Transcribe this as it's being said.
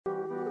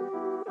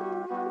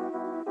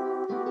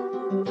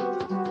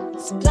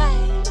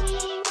Splash,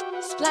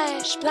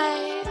 splash,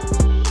 splash,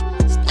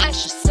 splash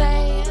your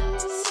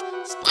sass,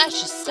 splash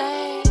your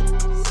sass.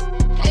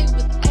 Hey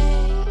with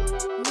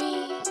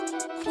Amy,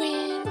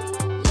 Quinn,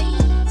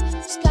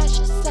 Lee, splash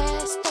your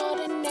sass,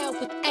 starting out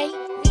with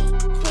Amy,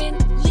 Quinn,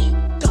 Lee,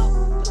 go.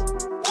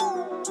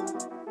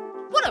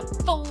 What up,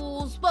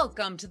 fools?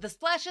 Welcome to the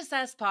Splash of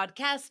Sass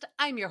podcast.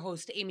 I'm your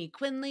host, Amy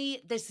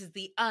Quinley. This is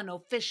the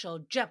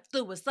unofficial Jeff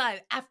Lewis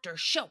Live After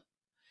Show.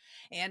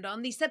 And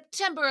on the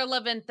September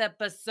 11th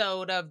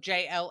episode of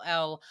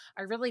JLL,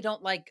 I really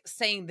don't like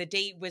saying the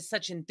date with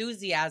such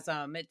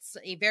enthusiasm. It's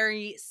a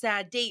very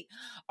sad date.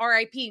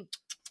 R.I.P.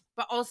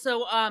 But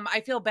also,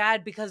 I feel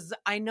bad because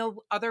I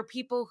know other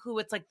people who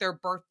it's like their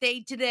birthday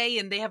today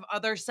and they have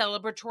other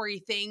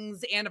celebratory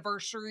things,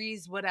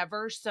 anniversaries,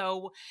 whatever.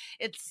 So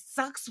it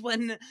sucks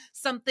when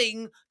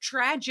something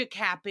tragic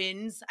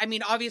happens. I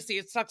mean, obviously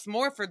it sucks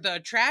more for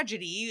the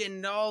tragedy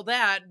and all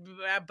that,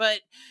 but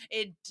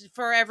it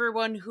for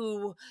everyone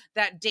who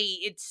that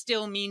date, it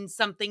still means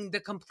something the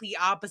complete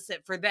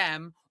opposite for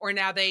them. Or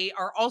now they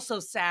are also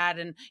sad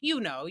and you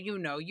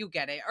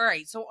get it. All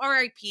right, so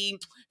RIP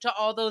to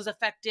all those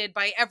affected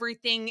by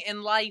everything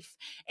in life.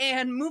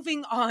 And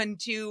moving on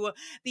to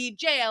the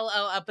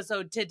JLL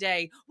episode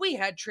today, we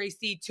had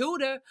Tracy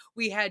Tutor,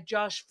 we had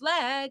Josh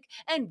Flagg,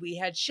 and we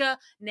had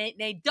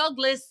Nate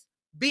Douglas.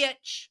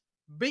 Bitch.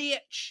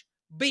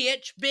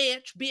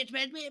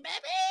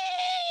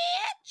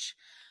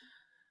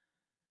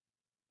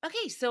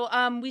 Okay, so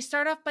we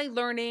start off by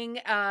learning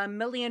a $1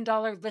 million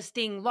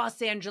listing Los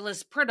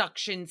Angeles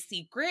production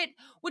secret,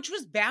 which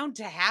was bound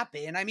to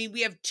happen. I mean,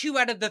 we have 2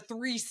 out of the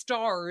 3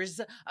 stars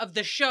of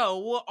the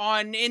show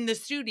in the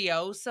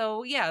studio,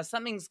 so yeah,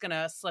 something's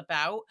gonna slip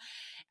out.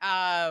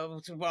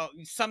 Well,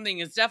 something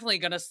is definitely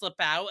gonna slip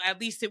out.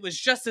 At least it was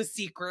just a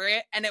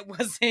secret, and it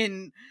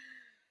wasn't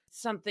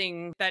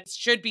something that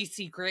should be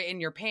secret in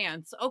your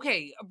pants.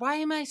 Okay, why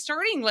am I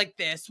starting like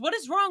this? What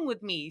is wrong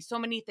with me? So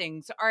many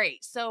things. All right,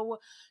 so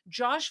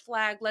Josh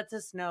Flagg lets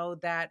us know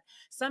that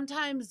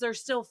sometimes they're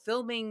still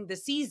filming the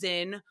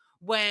season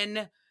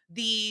when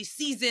the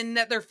season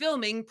that they're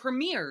filming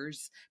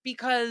premieres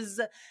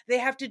because they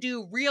have to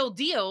do real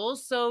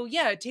deals. So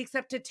yeah, it takes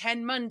up to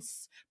 10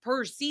 months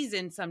per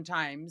season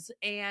sometimes.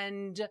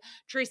 And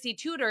Tracy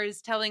Tutor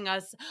is telling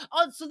us,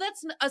 oh, so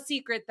that's a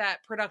secret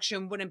that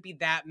production wouldn't be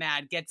that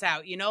mad gets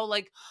out,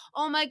 like,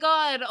 oh my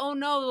God, oh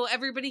no,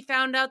 everybody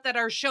found out that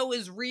our show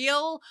is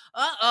real.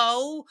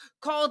 Uh-oh,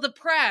 call the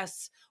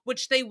press.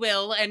 Which they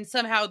will, and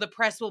somehow the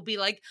press will be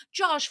like,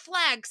 Josh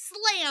Flagg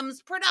slams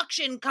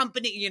production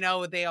company.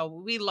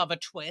 We love a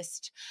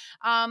twist.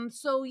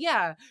 So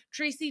yeah,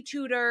 Tracy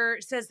Tutor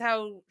says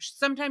how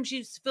sometimes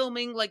she's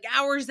filming like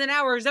hours and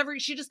hours.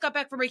 She just got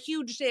back from a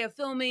huge day of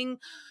filming.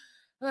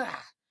 Ugh.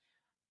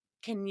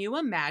 Can you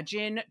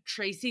imagine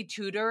Tracy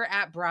Tutor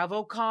at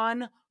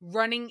Bravocon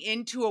running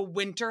into a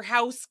Winter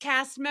House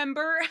cast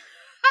member?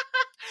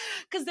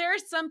 Because there are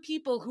some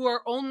people who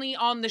are only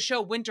on the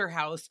show Winter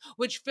House,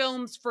 which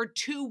films for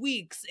 2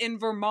 weeks in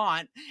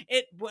Vermont.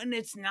 It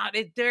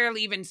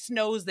barely even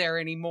snows there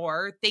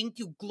anymore. Thank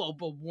you,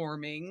 global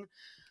warming.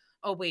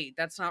 Oh, wait,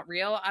 that's not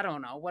real? I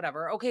don't know,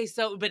 whatever. Okay,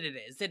 but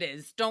it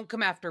is. Don't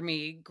come after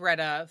me,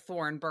 Greta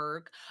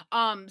Thunberg.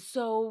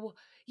 So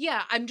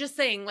yeah, I'm just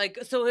saying,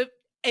 so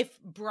if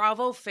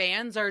Bravo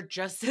fans are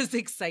just as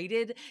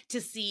excited to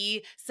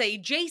see, say,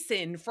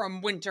 Jason from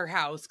Winter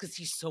House, because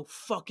he's so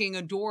fucking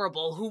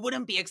adorable, who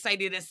wouldn't be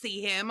excited to see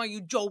him? Are you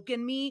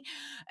joking me?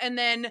 And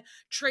then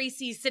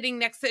Tracy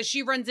sitting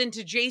she runs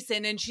into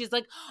Jason and she's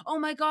like, oh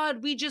my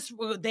God,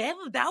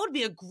 that would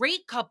be a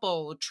great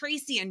couple,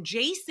 Tracy and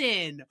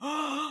Jason.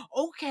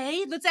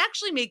 Okay, let's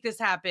actually make this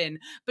happen.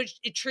 But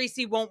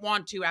Tracy won't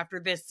want to after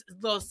this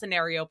little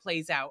scenario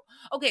plays out.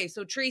 Okay,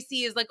 so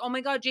Tracy is like, oh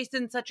my God,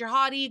 Jason's such a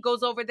hottie,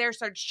 goes over there,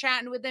 starts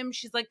chatting with him.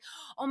 She's like,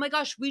 oh my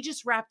gosh, we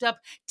just wrapped up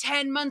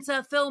 10 months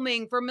of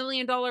filming for $1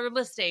 million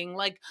listing.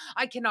 Like,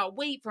 I cannot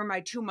wait for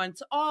my 2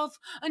 months off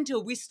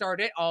until we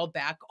start it all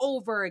back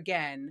over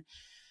again.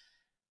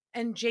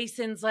 And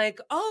Jason's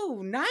like,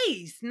 oh,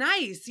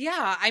 nice.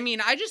 Yeah, I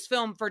mean, I just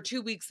film for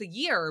 2 weeks a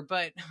year,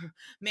 but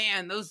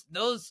man,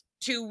 those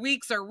 2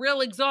 weeks are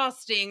real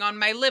exhausting on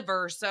my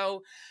liver.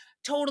 So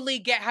totally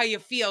get how you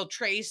feel,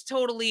 Trace.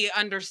 Totally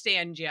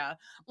understand ya.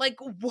 Like,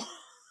 what?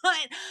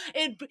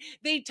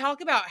 They talk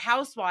about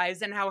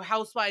housewives and how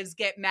housewives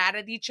get mad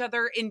at each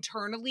other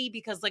internally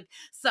because like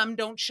some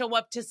don't show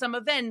up to some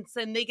events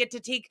and they don't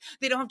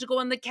have to go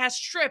on the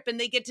cast trip and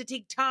they get to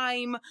take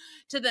time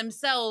to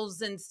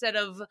themselves instead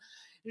of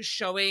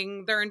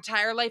showing their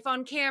entire life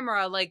on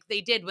camera like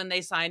they did when they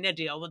signed a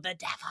deal with the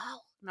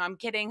devil. No, I'm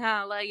kidding,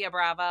 huh? Love ya,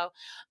 Bravo.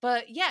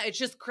 But yeah, it's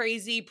just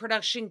crazy.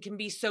 Production can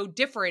be so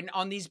different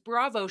on these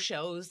Bravo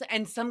shows,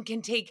 and some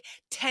can take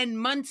 10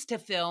 months to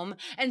film,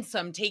 and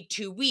some take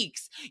 2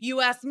 weeks. You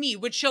ask me,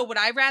 which show would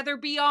I rather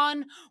be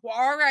on? Well,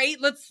 all right,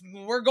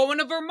 we're going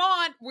to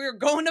Vermont. We're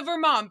going to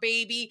Vermont,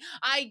 baby.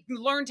 I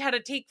learned how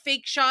to take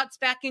fake shots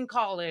back in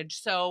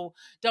college, so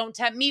don't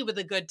tempt me with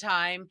a good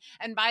time.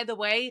 And by the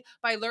way,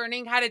 by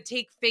learning how to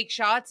take fake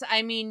shots,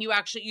 I mean, you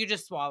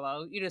just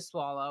swallow. You just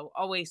swallow.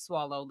 Always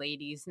swallow,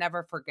 ladies.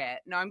 Never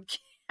forget. No,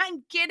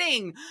 I'm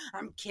kidding.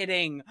 I'm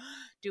kidding.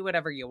 Do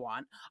whatever you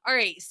want. All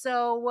right.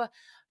 So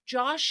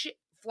Josh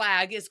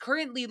Flagg is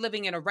currently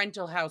living in a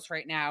rental house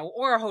right now,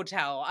 or a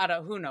hotel.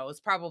 Who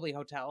knows, probably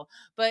hotel.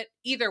 But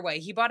either way,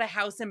 he bought a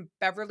house in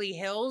Beverly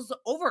Hills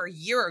over a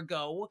year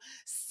ago.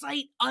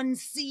 Sight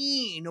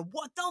unseen.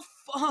 What the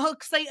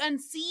fuck? Sight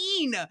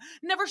unseen.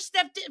 Never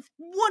stepped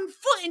 1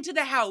 foot into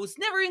the house.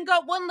 Never even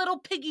got one little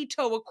piggy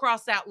toe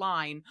across that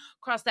line,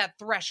 across that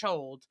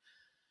threshold.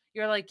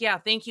 You're like, yeah,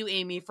 thank you,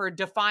 Amy, for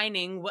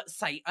defining what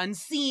sight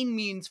unseen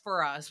means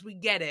for us. We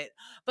get it.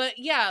 But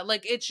yeah,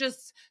 like, it's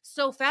just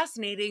so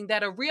fascinating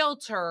that a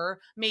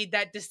realtor made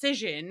that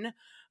decision,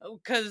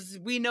 because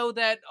we know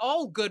that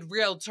all good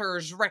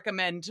realtors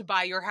recommend to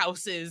buy your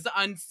houses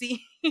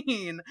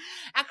unseen.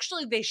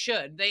 Actually, they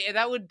should.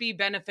 That would be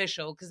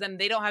beneficial, because then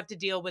they don't have to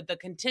deal with the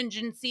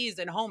contingencies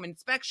and home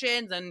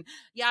inspections and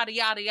yada,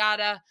 yada,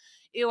 yada.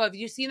 Ew, have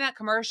you seen that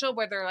commercial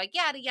where they're like,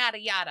 yada, yada,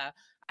 yada?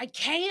 I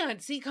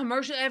can't see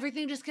commercial.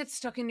 Everything just gets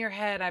stuck in your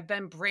head. I've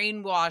been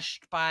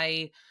brainwashed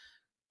by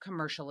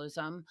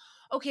commercialism.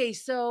 Okay,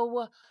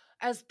 so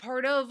as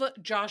part of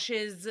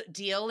Josh's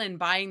deal in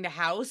buying the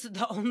house,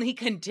 the only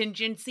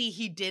contingency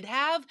he did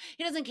have,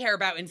 he doesn't care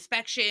about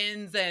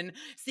inspections and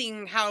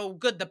seeing how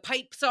good the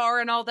pipes are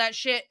and all that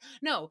shit.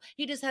 No,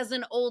 he just has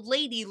an old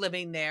lady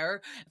living there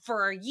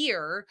for a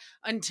year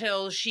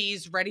until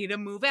she's ready to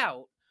move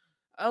out.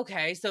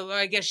 Okay, so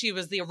I guess she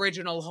was the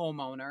original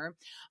homeowner.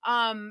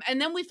 And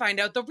then we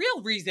find out the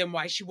real reason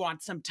why she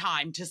wants some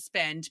time to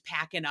spend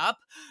packing up,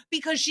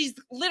 because she's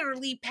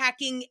literally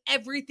packing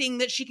everything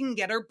that she can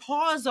get her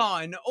paws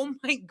on. Oh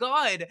my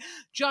God.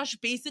 Josh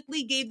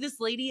basically gave this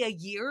lady a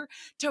year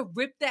to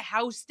rip the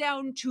house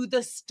down to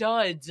the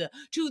studs.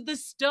 To the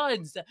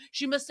studs.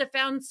 She must have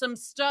found some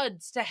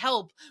studs to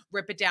help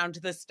rip it down to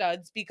the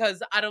studs,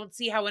 because I don't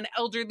see how an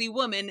elderly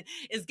woman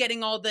is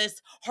getting all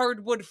this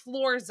hardwood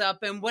floors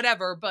up and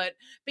whatever. But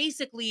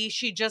basically,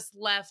 she just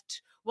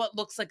left what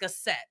looks like a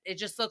set. It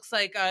just looks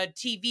like a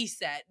TV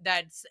set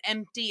that's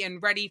empty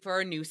and ready for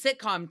a new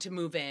sitcom to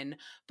move in.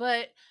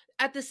 But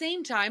at the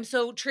same time,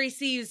 so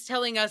Tracy's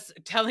telling us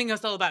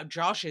all about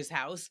Josh's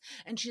house,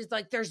 and she's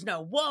like, there's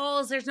no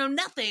walls, there's no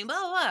nothing, blah,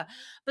 blah, blah.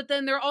 But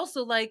then they're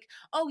also like,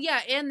 oh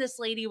yeah, and this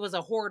lady was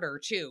a hoarder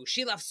too.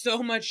 She left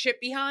so much shit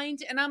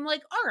behind. And I'm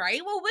like, all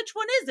right, well, which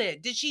one is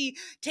it? Did she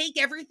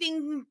take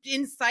everything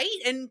in sight,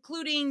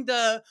 including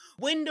the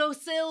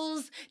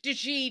windowsills? Did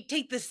she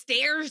take the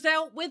stairs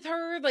out with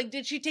her? Like,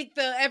 did she take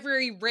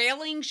every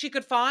railing she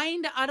could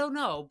find? I don't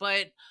know,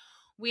 but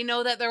we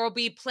know that there will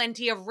be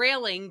plenty of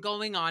railing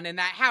going on in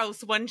that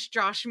house once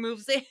Josh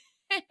moves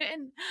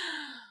in.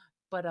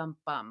 But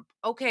bump.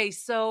 Okay,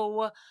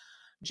 so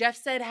Jeff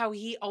said how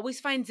he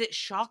always finds it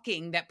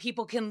shocking that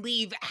people can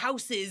leave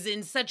houses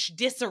in such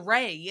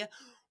disarray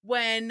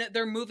when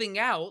they're moving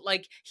out.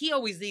 Like, he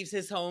always leaves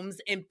his homes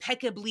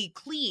impeccably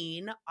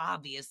clean,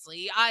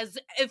 obviously, as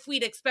if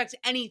we'd expect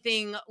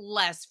anything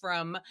less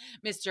from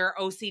Mr.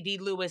 OCD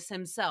Lewis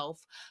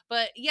himself.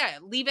 But yeah,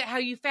 leave it how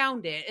you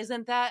found it.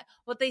 Isn't that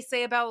what they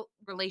say about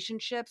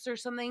relationships or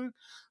something?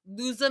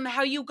 Lose them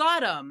how you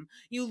got them.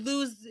 You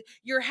lose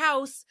your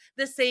house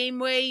the same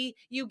way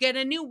you get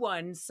a new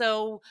one.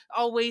 So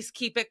always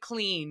keep it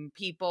clean,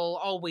 people.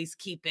 Always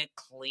keep it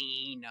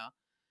clean.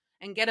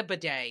 And get a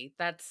bidet.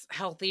 That's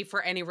healthy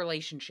for any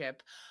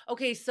relationship.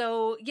 Okay,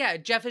 so yeah,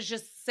 Jeff is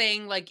just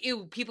saying like,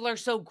 ew, people are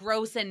so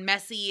gross and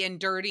messy and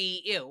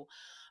dirty. Ew.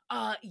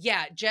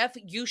 Yeah, Jeff,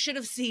 you should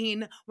have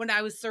seen when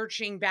I was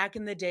searching back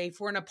in the day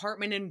for an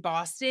apartment in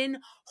Boston.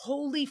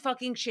 Holy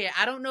fucking shit.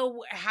 I don't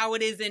know how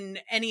it is in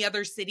any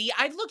other city.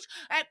 I've looked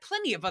at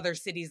plenty of other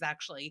cities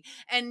actually,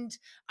 and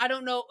I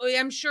don't know.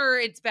 I'm sure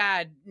it's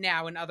bad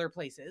now in other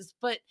places,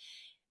 but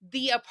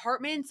the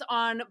apartments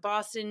on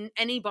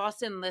any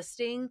Boston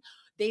listing,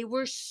 they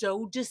were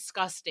so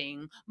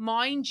disgusting.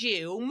 Mind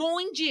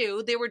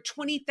you, they were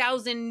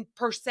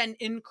 20,000%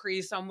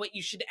 increase on what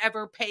you should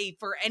ever pay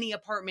for any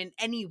apartment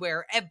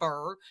anywhere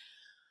ever.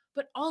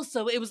 But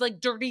also, it was like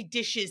dirty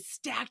dishes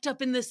stacked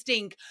up in the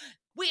sink.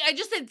 Wait, I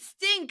just said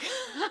stink.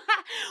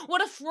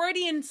 What a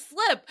Freudian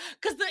slip.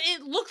 Because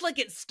it looked like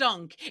it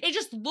stunk. It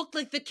just looked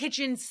like the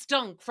kitchen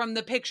stunk from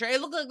the picture.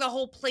 It looked like the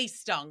whole place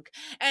stunk.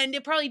 And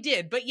it probably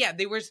did. But yeah,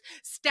 they were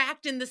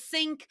stacked in the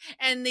sink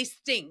and they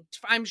stinked,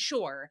 I'm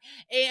sure.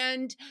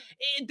 And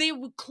they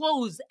would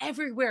clothes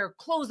everywhere.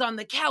 Clothes on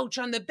the couch,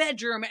 on the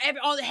bedroom,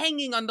 all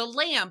hanging on the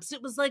lamps.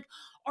 It was like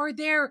Are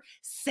there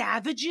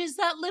savages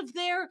that live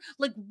there?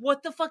 Like,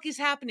 what the fuck is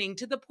happening?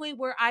 To the point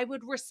where I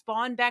would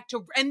respond back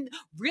to, and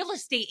real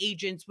estate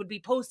agents would be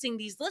posting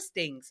these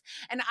listings.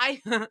 And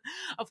I,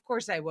 of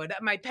course I would,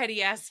 my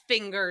petty ass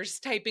fingers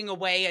typing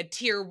away a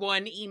tier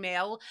 1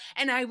 email.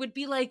 And I would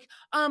be like,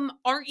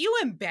 aren't you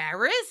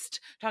embarrassed?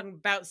 Talking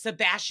about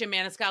Sebastian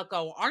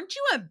Maniscalco. Aren't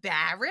you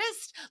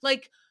embarrassed?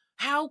 Like,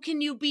 how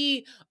can you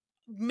be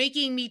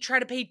making me try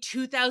to pay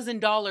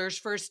 $2,000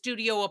 for a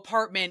studio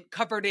apartment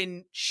covered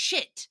in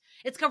shit?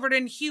 It's covered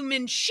in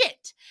human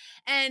shit.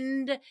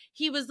 And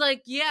he was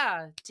like,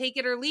 yeah, take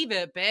it or leave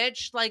it,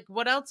 bitch. Like,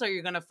 what else are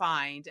you gonna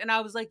find? And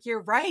I was like,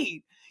 you're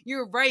right.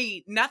 You're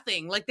right.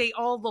 Nothing. Like, they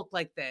all look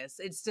like this.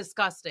 It's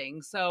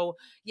disgusting. So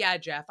yeah,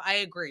 Jeff, I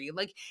agree.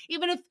 Like,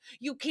 even if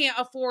you can't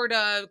afford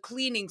a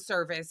cleaning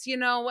service, you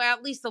know,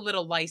 at least a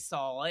little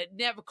Lysol. It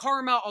never,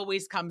 karma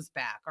always comes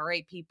back. All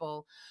right,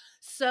 people.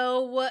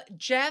 So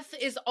Jeff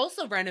is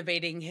also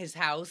renovating his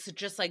house,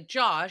 just like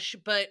Josh,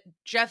 but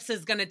Jeff's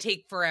is going to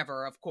take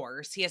forever, of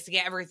course. He has to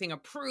get everything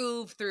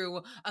approved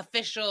through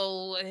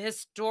official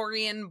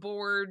historian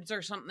boards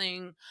or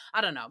something.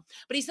 I don't know.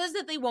 But he says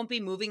that they won't be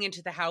moving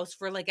into the house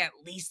for like at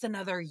least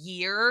another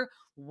year.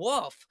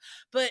 Woof.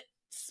 But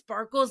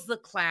Sparkles the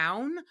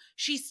Clown,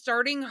 she's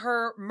starting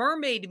her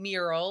mermaid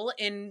mural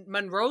in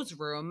Munro's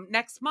room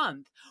next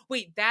month.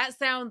 Wait, that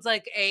sounds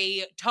like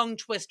a tongue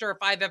twister if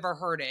I've ever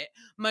heard it.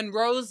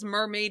 Munro's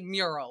mermaid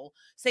mural.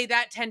 Say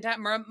that 10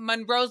 times.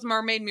 Munro's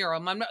mermaid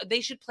mural. They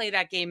should play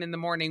that game in the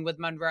morning with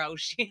Munro.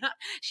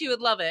 She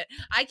would love it.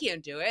 I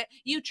can't do it.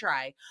 You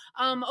try.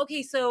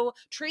 Okay, so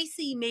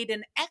Tracy made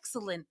an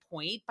excellent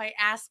point by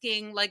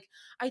asking, like,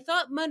 I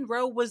thought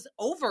Munro was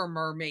over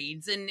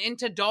mermaids and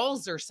into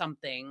dolls or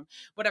something.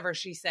 Whatever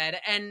she said.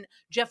 And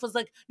Jeff was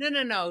like,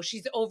 no,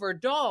 she's over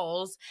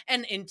dolls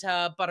and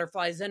into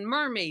butterflies and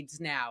mermaids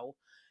now.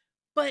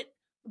 But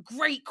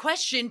great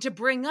question to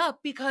bring up,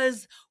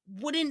 because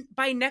wouldn't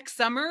by next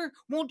summer,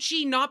 won't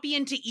she not be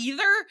into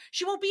either?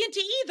 She won't be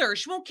into either.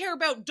 She won't care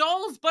about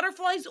dolls,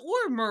 butterflies,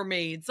 or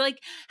mermaids. Like,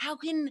 how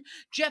can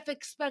Jeff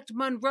expect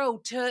Munro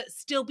to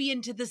still be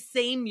into the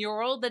same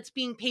mural that's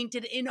being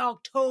painted in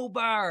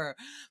October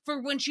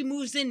for when she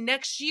moves in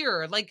next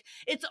year? Like,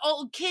 it's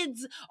all,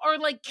 kids are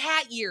like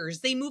cat years.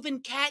 They move in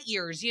cat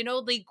years, you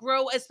know? They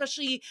grow,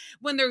 especially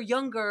when they're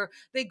younger,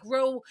 they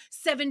grow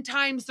 7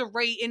 times the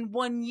rate in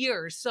 1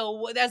 year.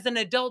 So as an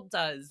adult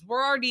does,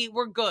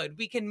 we're good.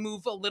 We can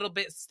move a little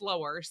bit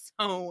slower.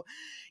 So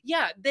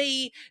yeah,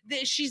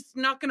 she's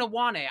not gonna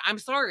want it. I'm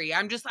sorry.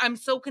 I'm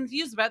so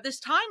confused about this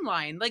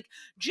timeline. Like,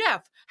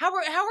 Jeff, how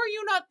are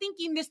you not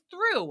thinking this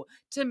through?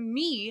 To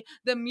me,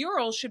 the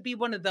mural should be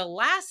one of the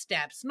last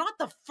steps, not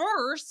the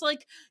first.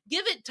 Like,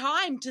 give it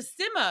time to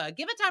simmer.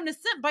 Give it time to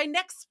simmer. By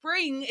next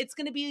spring, it's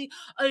gonna be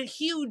a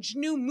huge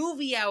new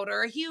movie out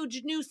or a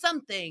huge new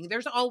something.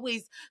 There's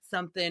always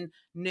something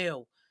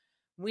new.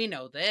 We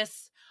know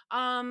this.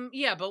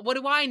 Yeah, but what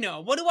do I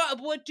know? What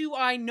do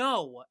I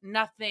know?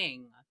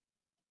 Nothing.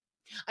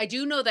 I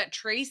do know that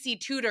Tracy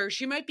Tutor,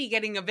 she might be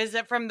getting a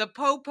visit from the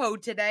Popo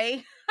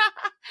today.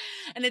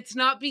 And it's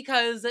not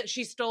because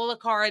she stole a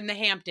car in the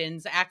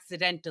Hamptons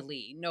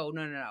accidentally. No.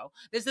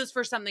 This is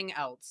for something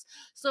else.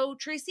 So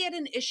Tracy had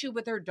an issue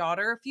with her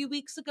daughter a few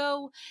weeks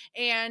ago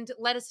and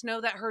let us know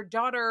that her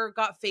daughter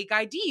got fake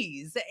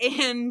IDs.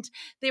 And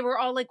they were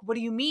all like, what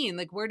do you mean?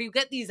 Like, where do you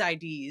get these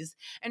IDs?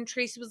 And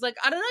Tracy was like,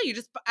 I don't know. You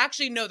just,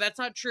 actually, no, that's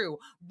not true.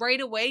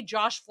 Right away,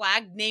 Josh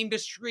Flagg named a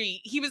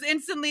street. He was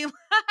instantly,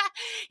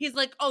 he's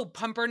like, oh,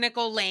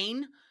 Pumpernickel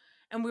Lane.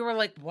 And we were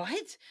like,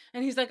 what?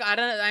 And he's like,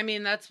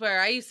 that's where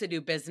I used to do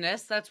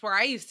business. That's where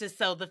I used to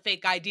sell the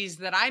fake IDs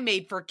that I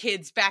made for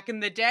kids back in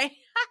the day.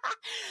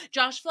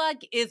 Josh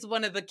Flagg is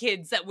one of the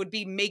kids that would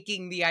be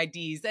making the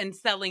IDs and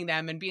selling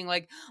them and being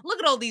like, look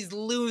at all these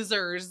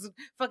losers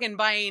fucking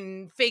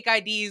buying fake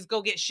IDs,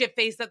 go get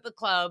shit-faced at the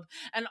club.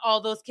 And all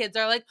those kids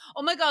are like,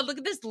 oh my God, look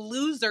at this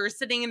loser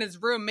sitting in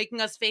his room making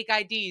us fake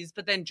IDs.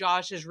 But then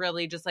Josh is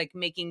really just like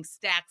making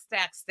stacks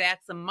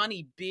of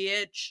money,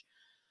 bitch.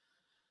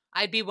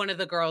 I'd be one of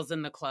the girls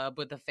in the club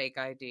with the fake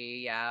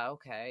ID. Yeah,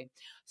 okay.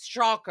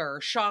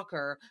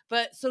 Shocker.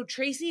 But so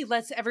Tracy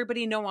lets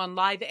everybody know on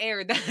live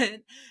air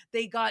that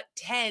they got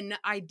 10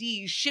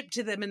 IDs shipped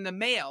to them in the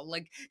mail,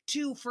 like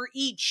 2 for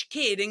each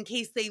kid in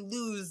case they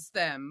lose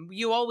them.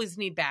 You always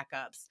need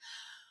backups.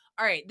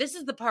 All right, this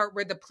is the part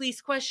where the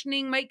police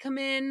questioning might come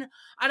in.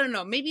 I don't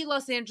know. Maybe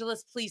Los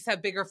Angeles police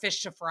have bigger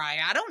fish to fry.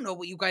 I don't know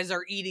what you guys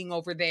are eating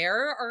over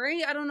there. All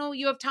right, I don't know what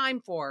you have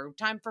time for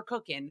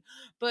cooking.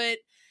 But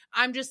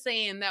I'm just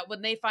saying that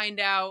when they find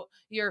out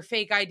your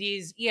fake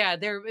IDs, yeah,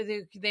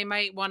 they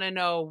might want to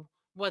know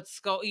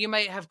you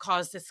might have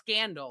caused a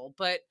scandal,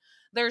 but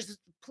there's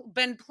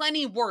been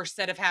plenty worse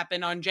that have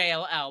happened on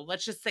JLL.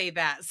 Let's just say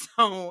that.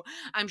 So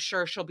I'm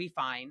sure she'll be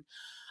fine.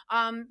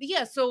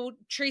 Yeah, so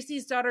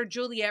Tracy's daughter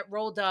Juliet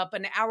rolled up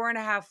an hour and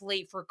a half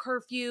late for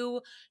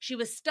curfew. She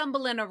was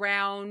stumbling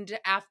around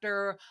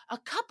after a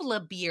couple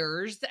of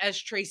beers, as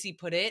Tracy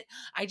put it.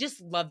 I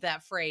just love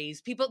that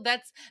phrase. People,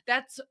 that's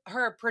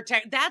her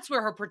that's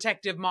where her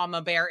protective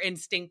mama bear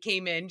instinct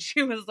came in.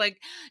 She was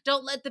like,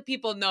 don't let the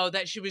people know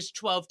that she was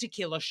 12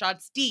 tequila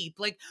shots deep.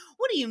 Like,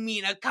 what do you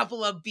mean a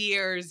couple of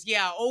beers?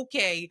 Yeah,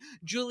 okay.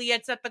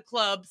 Juliet's at the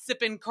club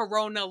sipping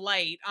Corona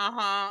Light.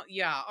 Uh-huh.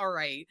 Yeah, all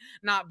right.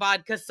 Not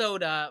vodka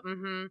soda.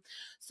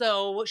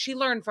 So she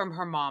learned from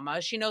her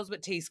mama. She knows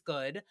what tastes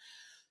good.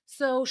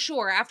 So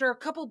sure, after a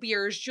couple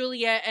beers,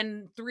 Juliet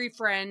and three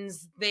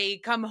friends, they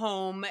come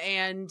home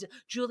and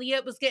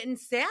Juliet was getting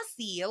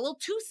sassy, a little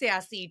too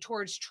sassy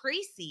towards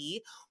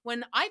Tracy,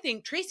 when I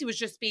think Tracy was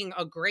just being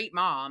a great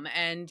mom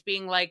and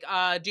being like,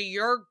 do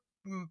your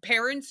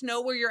parents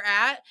know where you're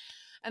at?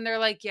 And they're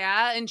like,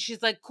 yeah. And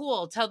she's like,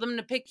 cool, tell them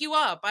to pick you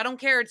up. I don't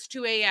care. It's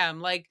 2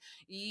 a.m. Like,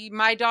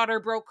 my daughter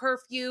broke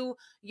curfew.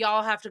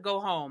 Y'all have to go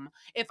home.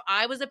 If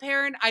I was a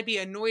parent, I'd be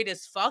annoyed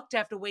as fuck to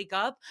have to wake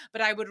up,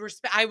 but I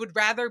would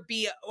rather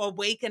be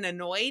awake and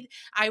annoyed.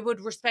 I would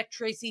respect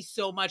Tracy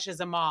so much as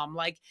a mom.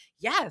 Like,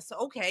 yes,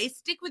 okay,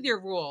 stick with your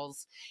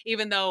rules.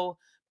 Even though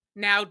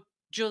now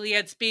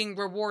Juliet's being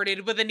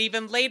rewarded with an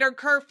even later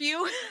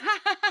curfew.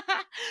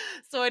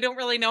 So I don't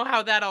really know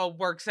how that all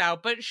works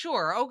out, but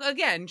sure.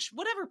 Again,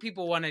 whatever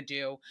people want to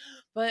do.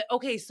 But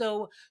okay,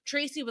 so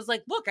Tracy was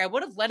like, look, I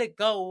would have let it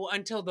go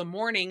until the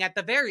morning at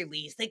the very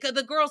least.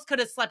 The girls could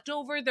have slept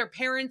over. Their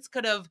parents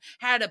could have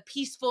had a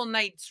peaceful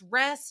night's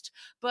rest,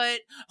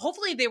 but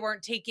hopefully they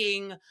weren't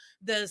taking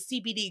the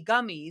CBD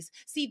gummies.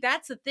 See,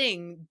 that's the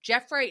thing.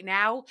 Jeff right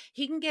now,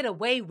 he can get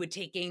away with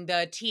taking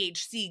the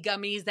THC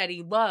gummies that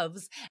he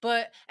loves,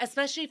 but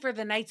especially for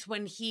the nights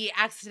when he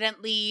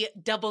accidentally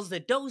doubles the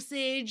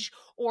dosage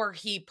or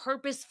he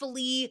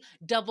purposefully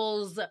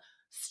doubles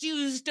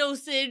Stu's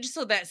dosage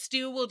so that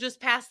Stu will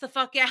just pass the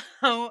fuck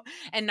out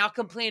and not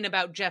complain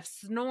about Jeff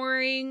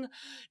snoring.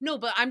 No,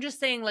 but I'm just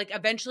saying, like,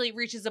 eventually it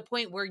reaches a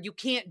point where you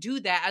can't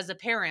do that as a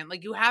parent.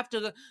 Like, you have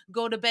to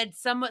go to bed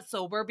somewhat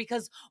sober,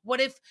 because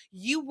what if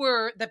you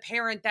were the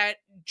parent that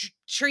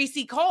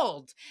Tracy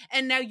called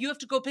and now you have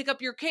to go pick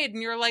up your kid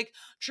and you're like,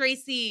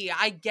 Tracy,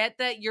 I get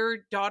that your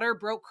daughter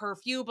broke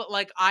curfew, but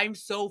like, I'm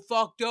so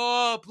fucked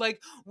up.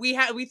 Like, we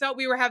thought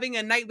we were having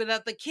a night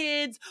without the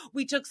kids.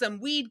 We took some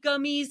weed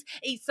gummies,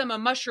 ate some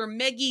of Mushroom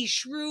Meggie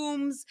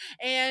shrooms,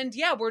 and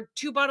yeah, we're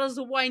 2 bottles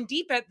of wine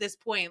deep at this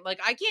point. Like,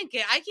 I can't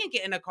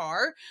get in a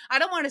car. I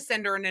don't want to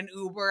send her in an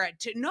Uber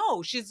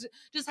no, she's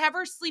just have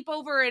her sleep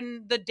over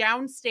in the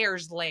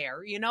downstairs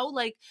lair,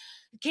 like,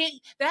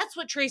 that's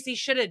what Tracy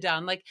should have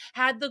done. Like,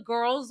 had the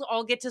girls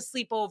all get to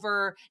sleep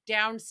over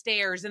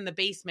downstairs in the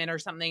basement or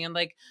something, and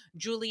like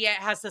Juliet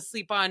has to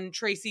sleep on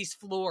Tracy's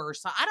floor.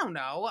 So I don't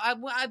know.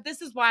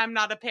 This is why I'm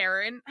not a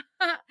parent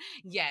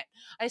yet.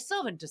 I still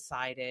haven't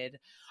decided.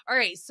 All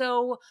right,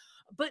 so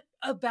but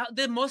about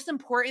the most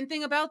important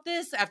thing about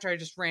this, after I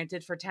just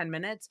ranted for 10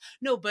 minutes,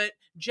 no, but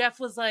Jeff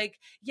was like,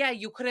 yeah,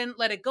 you couldn't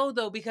let it go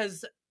though,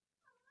 because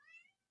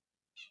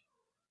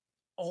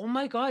oh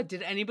my God,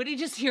 did anybody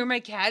just hear my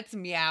cat's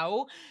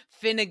meow?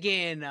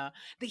 Finnegan.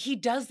 He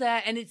does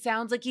that and it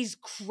sounds like he's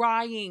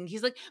crying.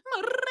 He's like,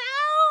 meow,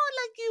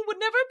 like you would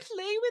never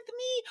play with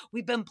me.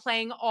 We've been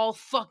playing all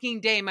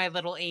fucking day, my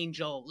little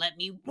angel. Let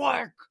me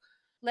work.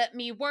 Let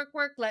me work.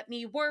 Let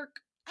me work.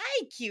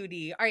 Hi,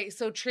 cutie. All right,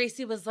 so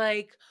Tracy was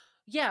like,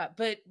 yeah,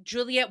 but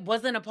Juliet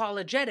wasn't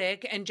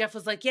apologetic. And Jeff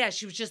was like, yeah,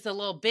 she was just a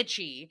little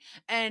bitchy.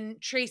 And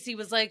Tracy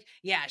was like,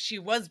 yeah, she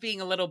was being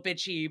a little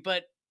bitchy,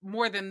 but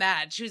more than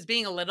that, she was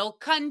being a little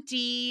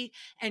cunty.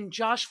 And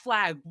Josh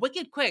Flagg,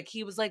 wicked quick,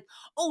 he was like,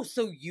 oh,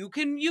 so you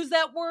can use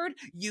that word?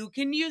 You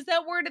can use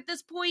that word at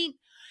this point?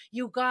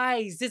 You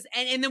guys,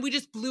 and then we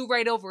just blew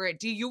right over it.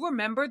 Do you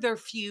remember their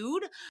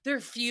feud? Their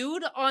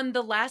feud on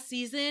the last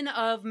season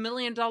of $1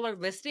 Million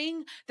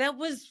Listing?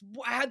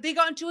 They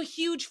got into a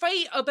huge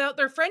fight about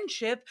their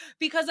friendship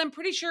because I'm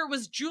pretty sure it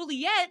was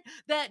Juliet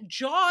that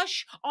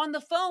Josh on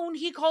the phone,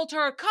 he called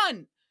her a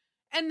cunt.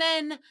 And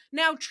then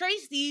now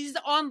Tracy's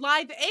on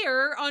live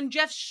air on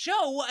Jeff's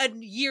show a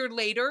year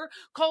later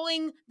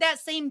calling that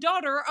same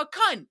daughter a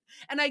cunt.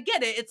 And I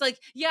get it. It's like,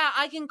 yeah,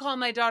 I can call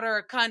my daughter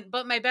a cunt,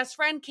 but my best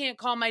friend can't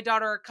call my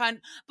daughter a cunt.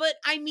 But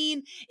I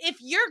mean, if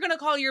you're going to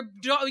call your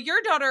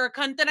daughter a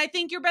cunt, then I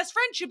think your best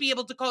friend should be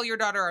able to call your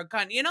daughter a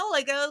cunt.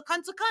 Like a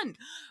cunt's a cunt.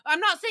 I'm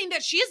not saying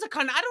that she is a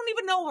cunt. I don't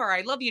even know her. I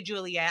love you,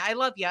 Julia. I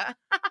love you.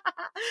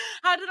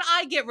 How did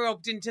I get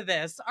roped into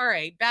this? All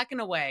right, backing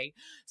away.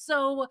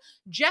 So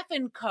Jeff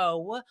and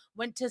co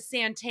went to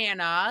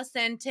Santana.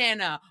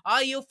 Santana,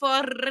 are you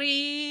for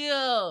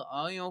real?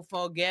 Oh, you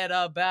forget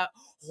about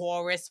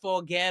Horace,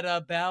 forget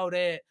about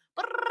it.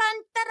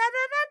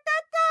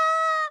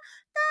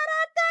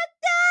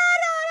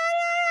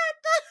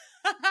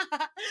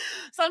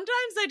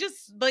 Sometimes I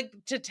just like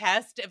to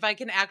test if I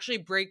can actually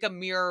break a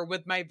mirror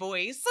with my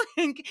voice.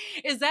 Like,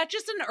 is that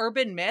just an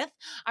urban myth?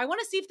 I want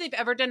to see if they've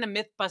ever done a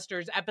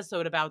Mythbusters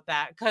episode about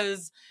that.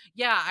 Because,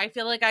 yeah, I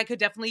feel like I could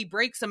definitely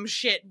break some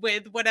shit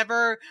with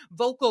whatever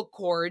vocal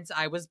cords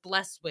I was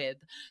blessed with.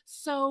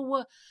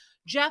 So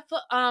Jeff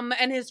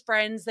and his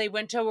friends, they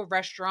went to a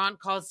restaurant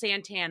called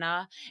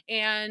Santana.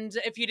 And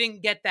if you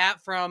didn't get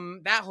that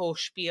from that whole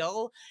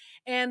spiel,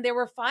 and there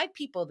were 5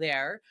 people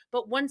there,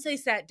 but once they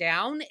sat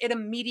down, it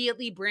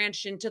immediately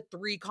branched into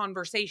 3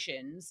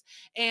 conversations.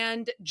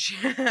 And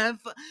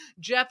Jeff,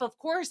 of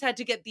course, had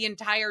to get the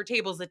entire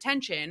table's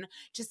attention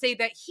to say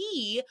that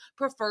he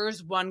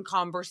prefers one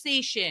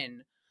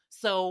conversation.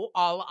 So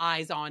all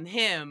eyes on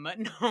him.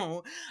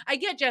 No, I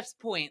get Jeff's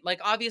point.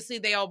 Like, obviously,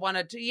 they all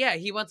wanted to, yeah,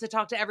 he wants to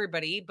talk to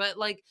everybody, but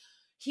like,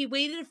 he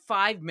waited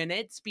 5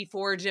 minutes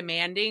before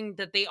demanding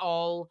that they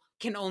all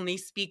can only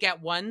speak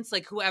at once.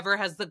 Like, whoever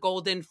has the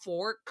golden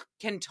fork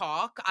can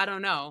talk. I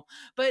don't know.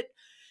 But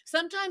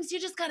sometimes you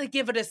just got to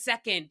give it a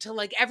second to,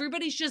 like,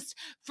 everybody's just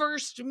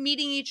first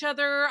meeting each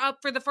other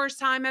up for the first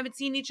time, haven't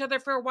seen each other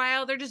for a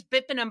while. They're just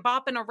bipping and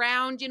bopping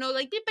around, you know,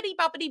 like bippity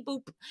boppity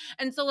boop.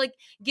 And so, like,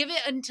 give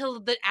it until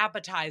the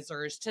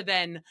appetizers to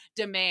then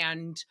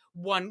demand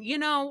one, you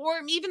know,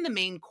 or even the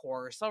main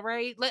course. All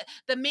right.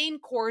 The main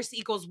course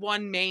equals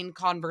one main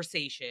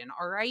conversation.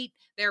 All right.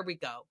 There we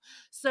go.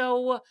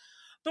 So,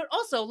 but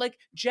also, like,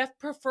 Jeff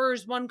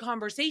prefers one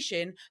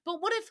conversation,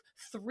 but what if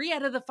 3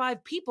 out of the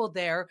 5 people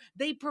there,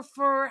 they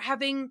prefer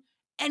having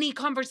any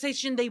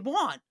conversation they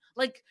want?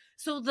 Like,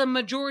 so the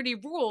majority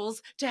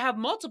rules to have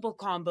multiple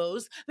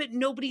combos, but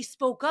nobody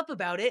spoke up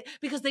about it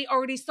because they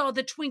already saw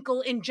the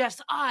twinkle in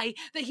Jeff's eye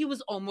that he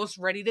was almost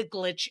ready to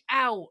glitch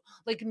out.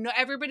 Like, no,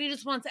 everybody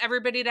just wants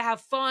everybody to have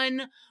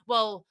fun.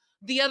 Well,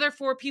 the other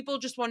 4 people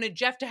just wanted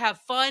Jeff to have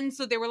fun,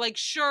 so they were like,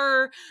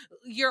 sure,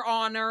 Your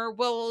Honor,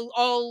 we'll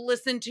all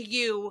listen to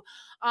you.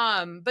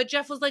 But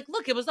Jeff was like,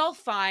 look, it was all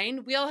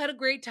fine. We all had a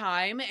great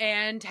time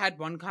and had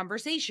one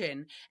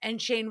conversation. And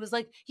Shane was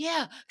like,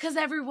 yeah, because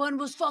everyone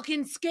was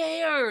fucking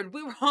scared.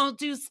 We were all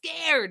too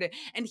scared.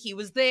 And he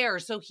was there,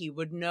 so he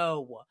would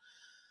know.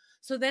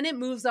 So then it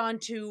moves on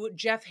to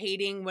Jeff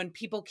hating when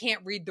people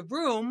can't read the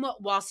room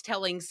whilst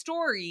telling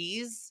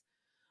stories.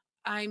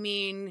 I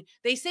mean,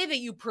 they say that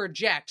you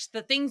project.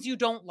 The things you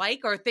don't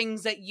like are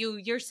things that you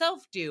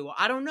yourself do.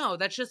 I don't know.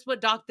 That's just what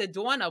Dr.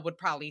 Duana would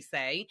probably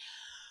say.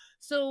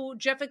 So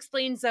Jeff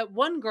explains that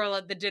one girl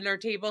at the dinner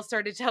table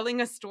started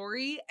telling a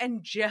story,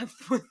 and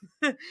Jeff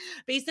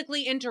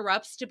basically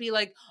interrupts to be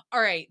like,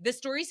 all right, this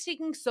story's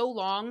taking so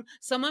long.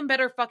 Someone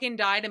better fucking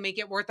die to make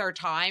it worth our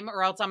time,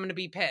 or else I'm going to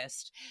be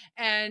pissed.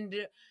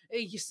 And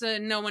so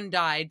no one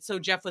died, so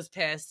Jeff was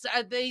pissed.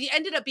 They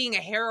ended up being a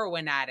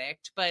heroin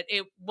addict, but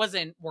it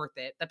wasn't worth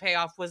it. The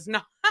payoff was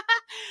not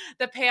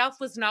the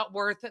payoff was not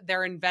worth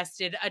their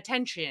invested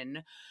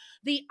attention.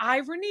 The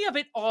irony of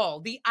it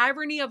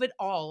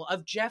all,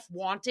 of Jeff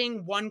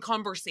wanting one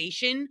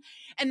conversation,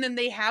 and then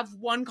they have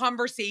one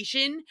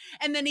conversation,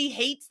 and then he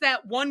hates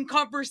that one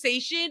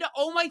conversation.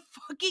 Oh my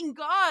fucking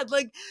God.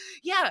 Like,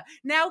 yeah,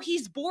 now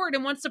he's bored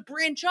and wants to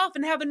branch off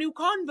and have a new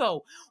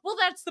convo. Well,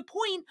 that's the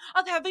point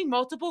of having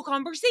multiple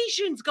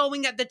conversations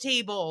going at the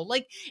table.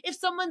 Like, if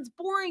someone's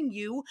boring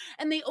you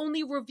and they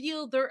only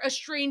reveal their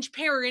estranged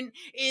parent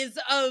is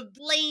a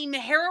lame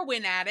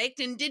heroin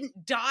addict and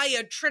didn't die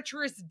a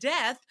treacherous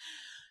death,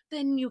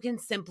 then you can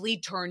simply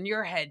turn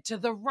your head to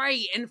the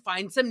right and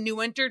find some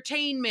new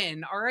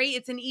entertainment. All right.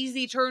 It's an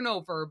easy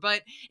turnover,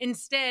 but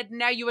instead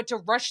now you had to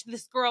rush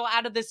this girl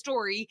out of the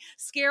story,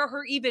 scare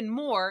her even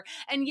more.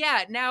 And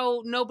yeah,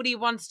 now nobody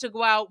wants to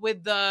go out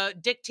with the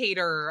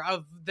dictator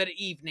of the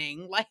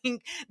evening, like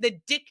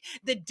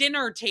the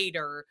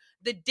dinner-tator,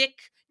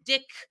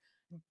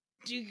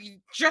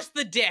 just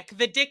the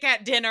dick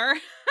at dinner.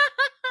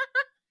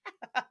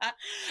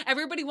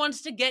 Everybody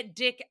wants to get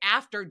dick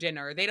after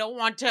dinner. They don't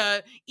want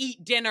to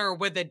eat dinner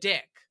with a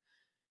dick.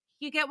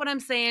 You get what I'm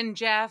saying,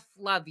 Jeff?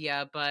 Love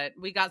ya, but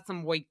we got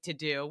some work to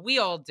do. We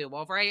all do,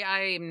 all right?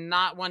 I'm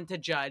not one to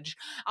judge.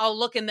 I'll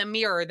look in the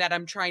mirror that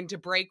I'm trying to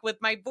break with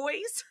my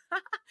voice.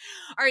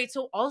 All right,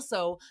 so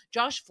also,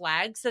 Josh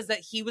Flagg says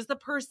that he was the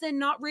person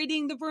not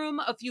raiding the room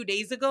a few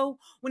days ago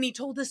when he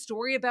told the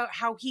story about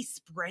how he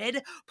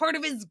spread part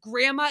of his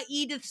grandma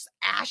Edith's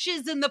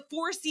ashes in the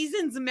Four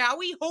Seasons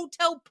Maui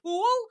hotel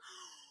pool.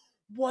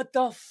 What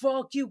the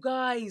fuck, you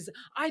guys?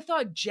 I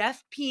thought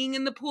Jeff peeing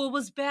in the pool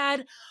was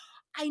bad.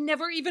 I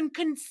never even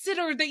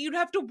considered that you'd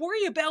have to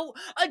worry about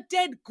a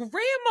dead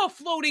grandma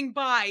floating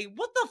by.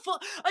 What the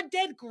fuck? A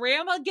dead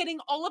grandma getting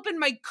all up in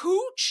my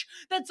cooch?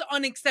 That's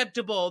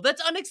unacceptable.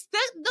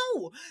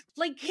 No.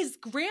 Like, his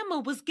grandma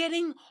was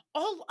getting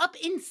all up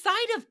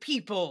inside of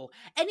people.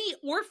 Any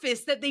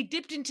orifice that they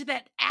dipped into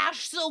that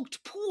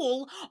ash-soaked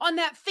pool on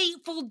that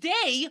fateful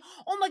day,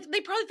 oh my,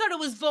 they probably thought it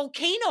was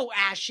volcano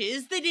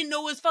ashes. They didn't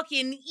know it was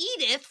fucking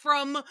Edith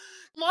from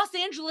Los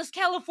Angeles,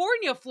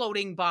 California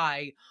floating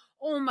by.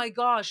 Oh my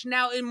gosh,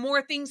 now and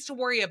more things to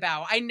worry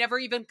about. I never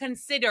even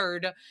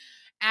considered.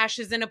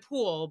 ashes in a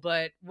pool,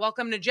 but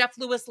welcome to Jeff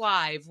Lewis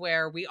Live,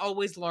 where we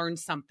always learn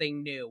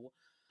something new.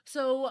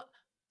 So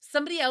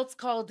somebody else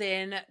called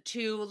in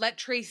to let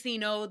Tracy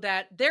know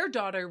that their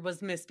daughter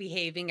was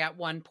misbehaving at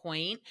one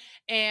point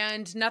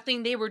and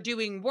nothing they were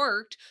doing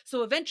worked.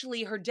 So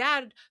eventually her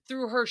dad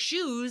threw her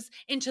shoes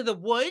into the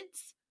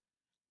woods,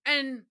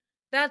 and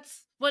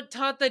that's what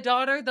taught the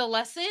daughter the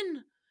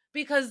lesson.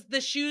 Because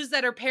the shoes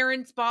that her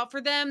parents bought for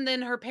them,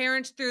 then her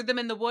parents threw them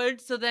in the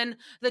woods. So then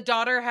the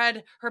daughter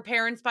had her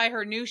parents buy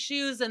her new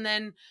shoes, and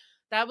then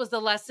that was the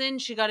lesson.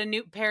 She got a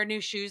new pair of new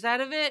shoes out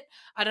of it.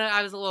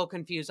 I was a little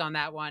confused on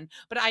that one.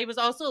 But I was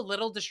also a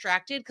little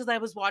distracted because I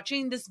was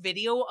watching this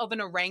video of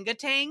an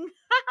orangutan.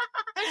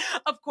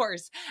 Of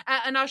course.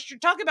 And I was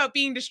talking about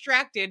being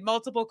distracted,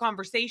 multiple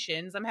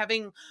conversations. I'm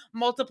having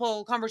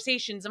multiple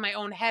conversations in my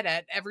own head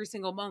at every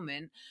single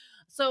moment.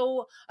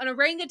 So an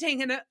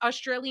orangutan in an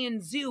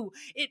Australian zoo,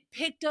 it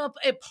picked up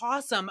a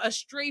possum, a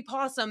stray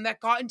possum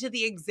that got into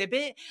the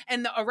exhibit,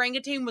 and the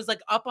orangutan was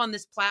like up on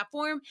this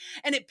platform,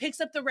 and it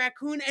picks up the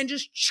raccoon and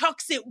just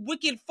chucks it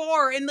wicked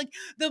far, and like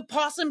the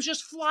possum's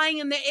just flying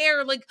in the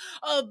air like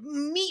a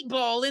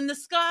meatball in the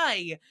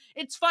sky.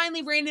 It's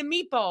finally raining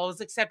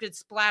meatballs, except it's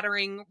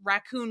splattering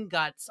raccoon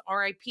guts,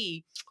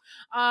 R.I.P.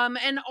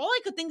 And all I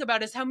could think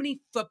about is how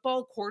many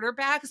football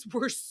quarterbacks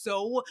were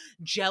so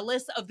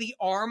jealous of the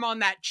arm on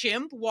that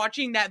chimp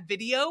watching that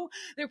video.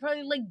 They're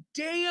probably like,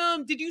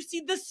 damn, did you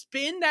see the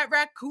spin that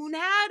raccoon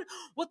had?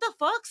 What the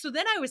fuck? So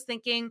then I was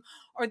thinking,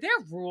 are there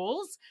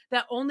rules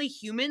that only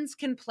humans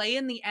can play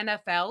in the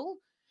NFL?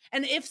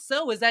 And if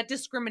so, is that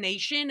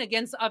discrimination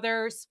against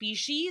other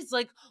species?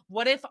 Like,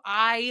 what if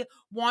I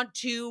want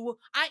to,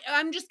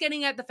 I'm just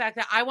getting at the fact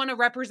that I want to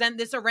represent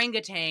this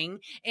orangutan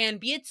and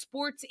be its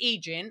sports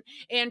agent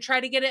and try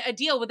to get a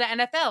deal with the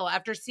NFL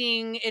after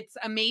seeing its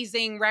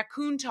amazing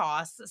raccoon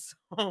toss.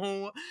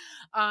 So,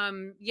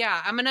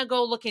 yeah, I'm going to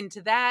go look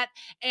into that.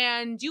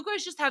 And you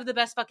guys just have the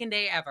best fucking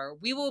day ever.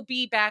 We will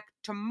be back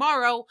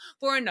tomorrow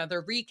for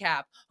another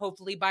recap.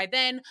 Hopefully by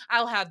then,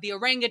 I'll have the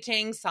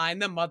orangutan sign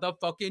the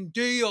motherfucking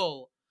deal.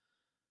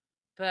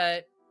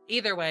 But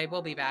either way,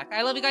 we'll be back.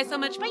 I love you guys so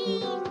much. Bye.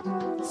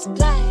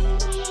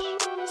 Splash,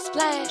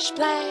 splash,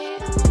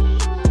 splash,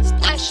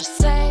 splash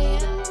yourself.